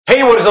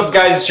What is up,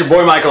 guys? It's your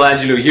boy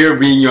Michelangelo here,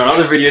 bringing you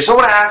another video. So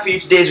what I have for you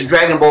today is a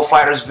Dragon Ball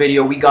FighterZ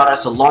video. We got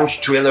us a launch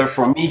trailer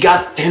for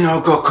Megate no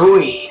Goku.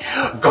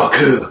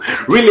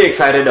 Really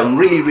excited. I'm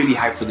really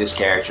hyped for this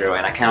character,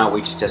 and I cannot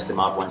wait to test him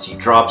out once he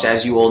drops.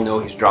 As you all know,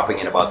 he's dropping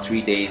in about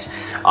 3 days,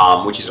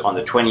 which is on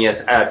the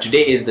 20th.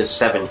 Today is the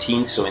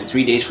 17th, so in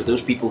 3 days, for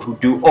those people who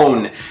do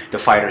own the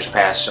FighterZ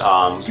Pass,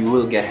 you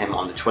will get him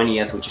on the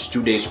 20th, which is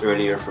 2 days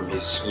earlier from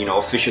his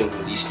official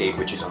release date,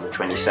 which is on the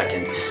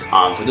 22nd.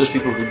 For those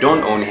people who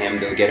don't own him,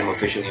 they'll get him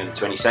officially on the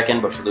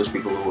 22nd, but for those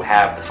people who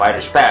have the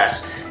FighterZ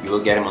Pass, you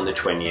will get him on the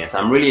 20th.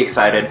 I'm really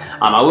excited.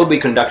 I will be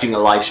conducting a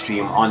live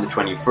stream on the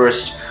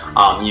 21st,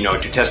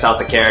 to test out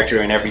the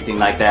character and everything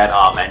like that.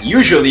 And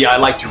usually I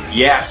like to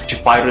react to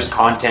FighterZ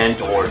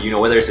content, or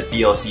whether it's a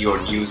DLC or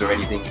news or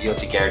anything,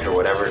 DLC character or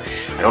whatever.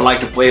 I don't like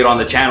to play it on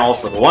the channel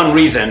for the one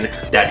reason,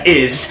 that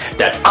is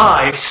that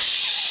I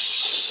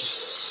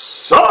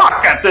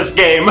suck at this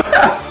game.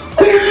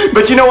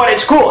 But you know what,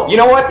 it's cool. You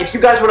know what, if you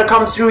guys want to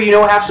come through,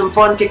 have some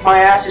fun, kick my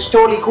ass, it's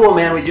totally cool,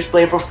 man. We're just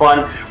playing for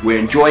fun. We're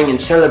enjoying and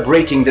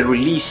celebrating the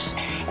release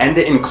and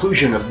the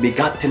inclusion of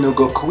Megate no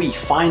Goku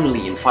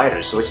finally in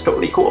FighterZ, so it's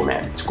totally cool,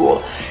 man. It's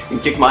cool. You can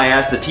kick my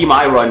ass. The team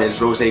I run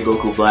is Rose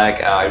Goku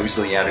Black. I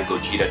recently added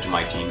Gogeta to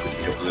my team,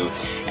 Gogeta Blue,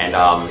 and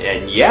I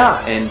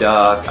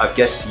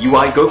guess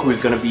UI Goku is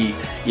gonna be,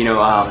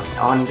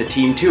 on the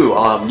team too.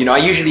 I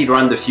usually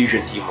run the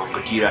fusion team of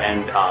Gogeta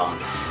and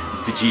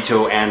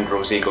Vegito and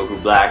Rose Goku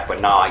Black,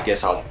 but now I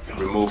guess I'll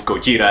remove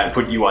Gogeta and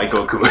put UI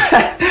Goku,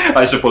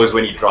 I suppose,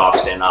 when he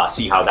drops, and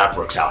see how that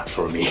works out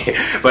for me.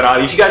 But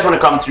if you guys want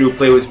to come through,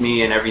 play with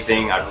me and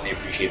everything, I'd really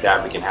appreciate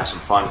that. We can have some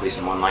fun, play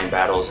some online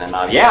battles, and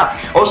yeah.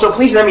 Also,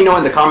 please let me know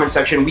in the comment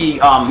section. We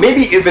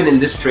maybe even in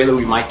this trailer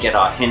we might get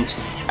a hint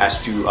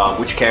as to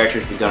which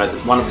characters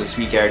one of the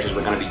 3 characters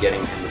we're gonna be getting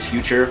in the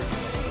future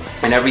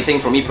and everything.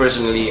 For me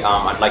personally,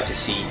 I'd like to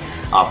see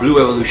Blue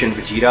Evolution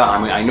Vegeta. I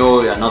mean, I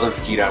know another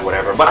Vegeta and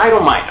whatever, but I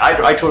don't mind.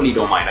 I totally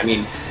don't mind. I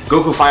mean,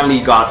 Goku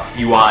finally got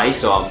UI,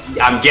 so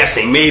I'm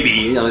guessing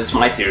maybe, it's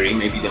my theory,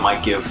 maybe they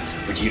might give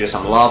Vegeta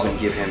some love and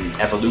give him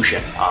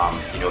evolution,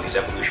 his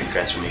evolution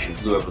transformation,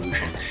 Blue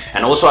Evolution.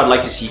 And also I'd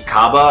like to see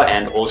Kaba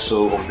and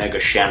also Omega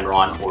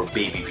Shenron or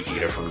Baby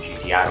Vegeta from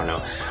GT, I don't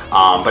know.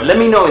 But let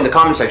me know in the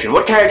comment section,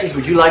 what characters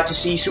would you like to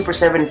see? Super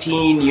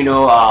 17, even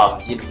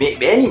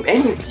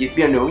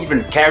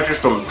characters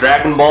from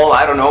Dragon Ball,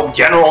 I don't know,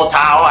 General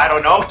Tao, I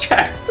don't know.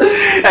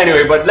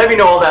 Anyway, but let me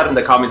know all that in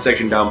the comment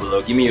section down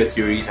below. Give me your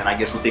theories, and I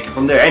guess we'll take it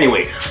from there.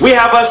 Anyway, we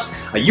have us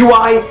a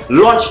UI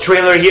launch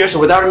trailer here, so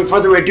without any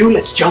further ado,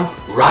 let's jump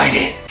right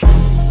in.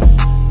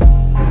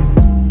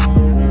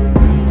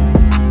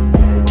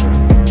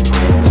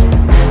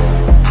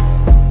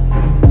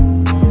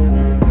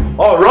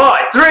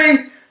 Alright,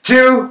 3,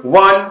 2,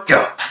 1,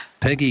 go.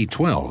 Peggy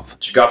 12.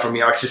 What you got from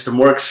me, Arc System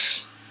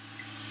Works?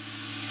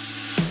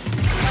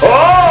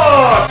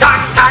 Oh!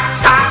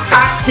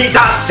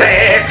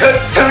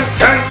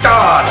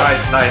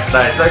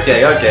 Nice.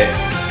 Okay.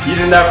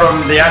 Using that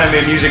from the anime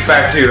music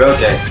pack too.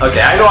 Okay.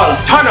 I know a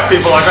ton of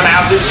people are gonna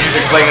have this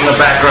music playing in the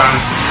background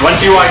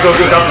once UI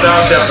Goku comes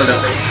out,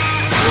 definitely.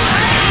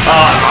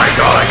 Oh my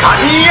god, I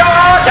can't.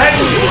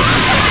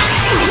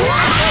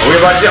 Are we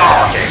about to?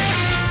 Oh, okay.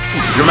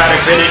 Dramatic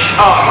finish.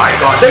 Oh my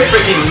god, they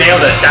freaking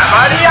nailed it.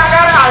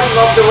 I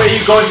love the way he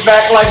goes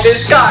back like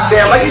this. God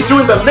damn, like he's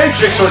doing the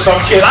Matrix or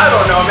some shit. I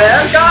don't know,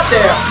 man. God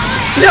damn.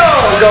 Yo,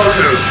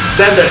 Goku.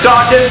 Then the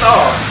dodges.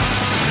 Oh.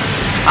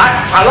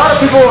 A lot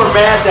of people were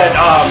mad that,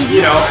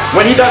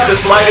 when he does the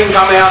sliding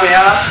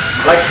Kamehameha,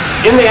 like,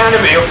 in the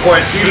anime, of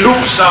course, he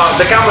loops,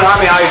 the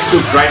Kamehameha is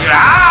looped, right?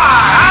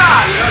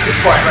 This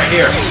part right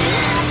here.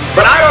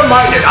 But I don't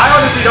mind it. I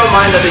honestly don't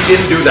mind that they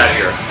didn't do that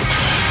here.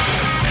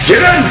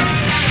 Get in!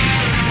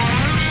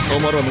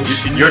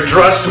 Your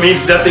trust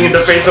means nothing in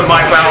the face of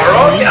my power.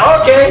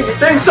 Okay, you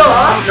think so,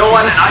 huh? No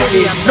one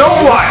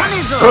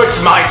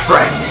hurts my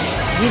friends.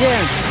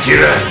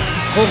 Get in!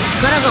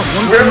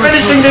 We're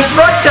finishing this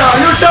right now.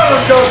 You tell him,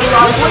 Goku.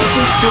 I'm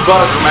waiting to go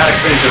a dramatic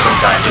finish of some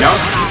kind,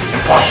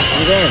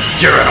 Impossible.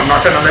 Jiren, I'm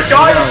not gonna let you.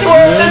 I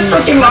swear, that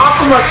freaking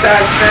Aqua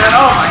mustache, man.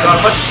 Oh my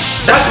god, but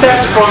that's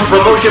from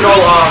promotional,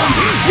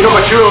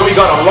 material we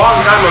got a long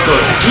time ago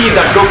to tease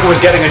that Goku was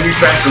getting a new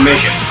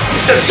transformation.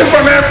 The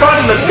Superman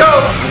punch, let's go!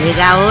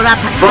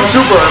 From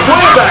Super,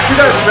 way back,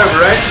 you guys remember,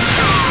 right?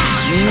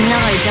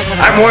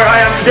 I'm where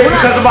I am today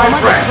because of my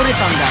friends.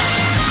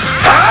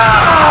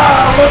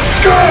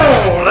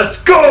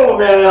 Let's go,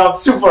 man.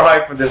 I'm super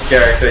hyped for this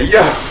character.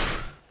 Yeah.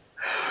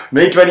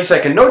 May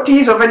 22nd. No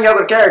tease of any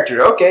other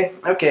character. Okay.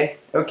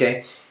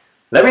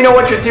 Let me know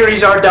what your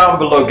theories are down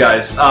below,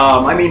 guys.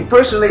 I mean,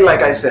 personally,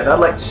 like I said, I'd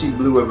like to see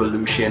Blue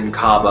Evolution,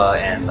 Kaba,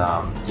 and,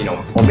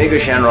 Omega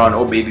Shenron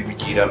or Baby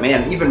Vegeta.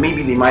 Man,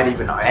 maybe they might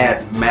even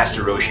add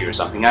Master Roshi or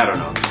something. I don't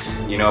know.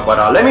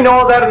 But let me know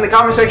all that in the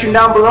comment section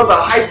down below. The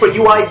hype for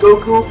UI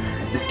Goku.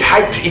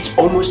 It's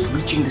almost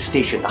reaching the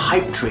station. The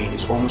hype train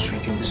is almost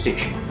reaching the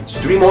station. It's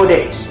 3 more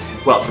days.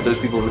 well, for those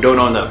people who don't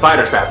know the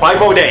Fighter's Path, 5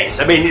 more days.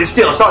 I mean, it's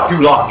not too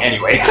long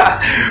anyway.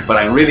 But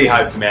I'm really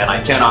hyped, man.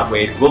 I cannot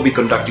wait. We'll be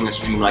conducting a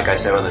stream, like I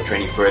said, on the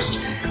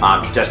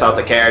 21st to test out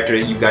the character.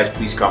 You guys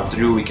please come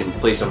through. We can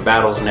play some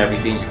battles and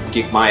everything. You can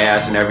kick my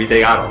ass and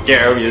everything. I don't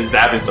care. We're just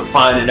having some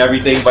fun and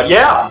everything. But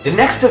yeah, the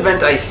next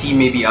event I see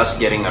maybe us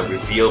getting a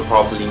reveal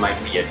probably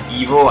might be at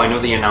EVO. I know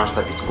they announced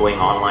that it's going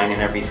online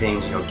and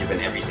everything, you know, given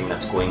everything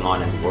that's going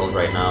on in the world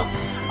right now.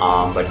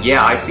 But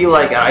yeah, I feel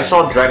like I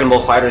saw Dragon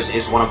Ball FighterZ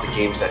is one of the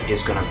games that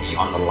is gonna be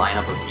on the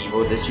lineup of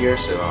EVO this year.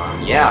 So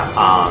yeah,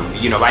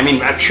 you know, I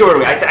mean, I'm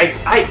sure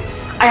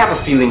I have a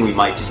feeling we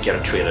might just get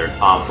a trailer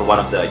for one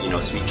of the, you know,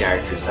 sweet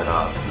characters that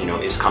you know,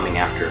 is coming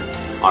after,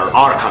 or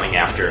are coming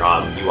after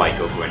UI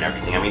Goku and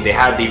everything. I mean,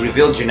 they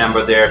revealed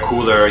Janemba there,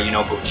 Cooler, you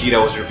know,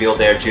 Gogeta was revealed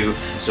there too.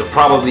 So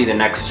probably the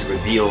next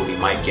reveal we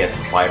might get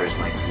for FighterZ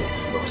might be at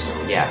EVO. So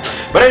yeah.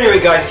 But anyway,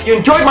 guys, if you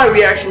enjoyed my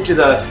reaction to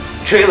the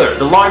trailer,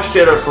 the launch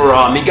trailer for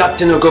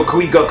Megate no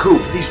Goku Goku,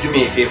 please do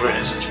me a favor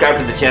and subscribe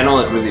to the channel.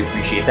 I'd really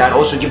appreciate that.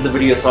 Also, give the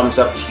video a thumbs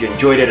up if you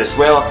enjoyed it as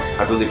well.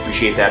 I'd really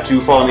appreciate that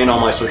too. Follow me on all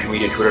my social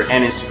media, Twitter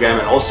and Instagram,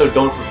 and also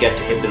don't forget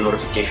to hit the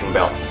notification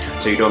bell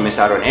so you don't miss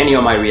out on any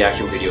of my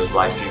reaction videos,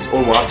 live streams,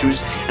 or walkthroughs.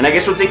 And I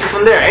guess we'll take it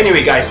from there.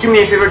 Anyway, guys, do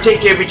me a favor,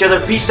 take care of each other,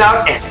 peace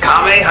out, and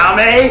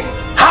Kamehameha!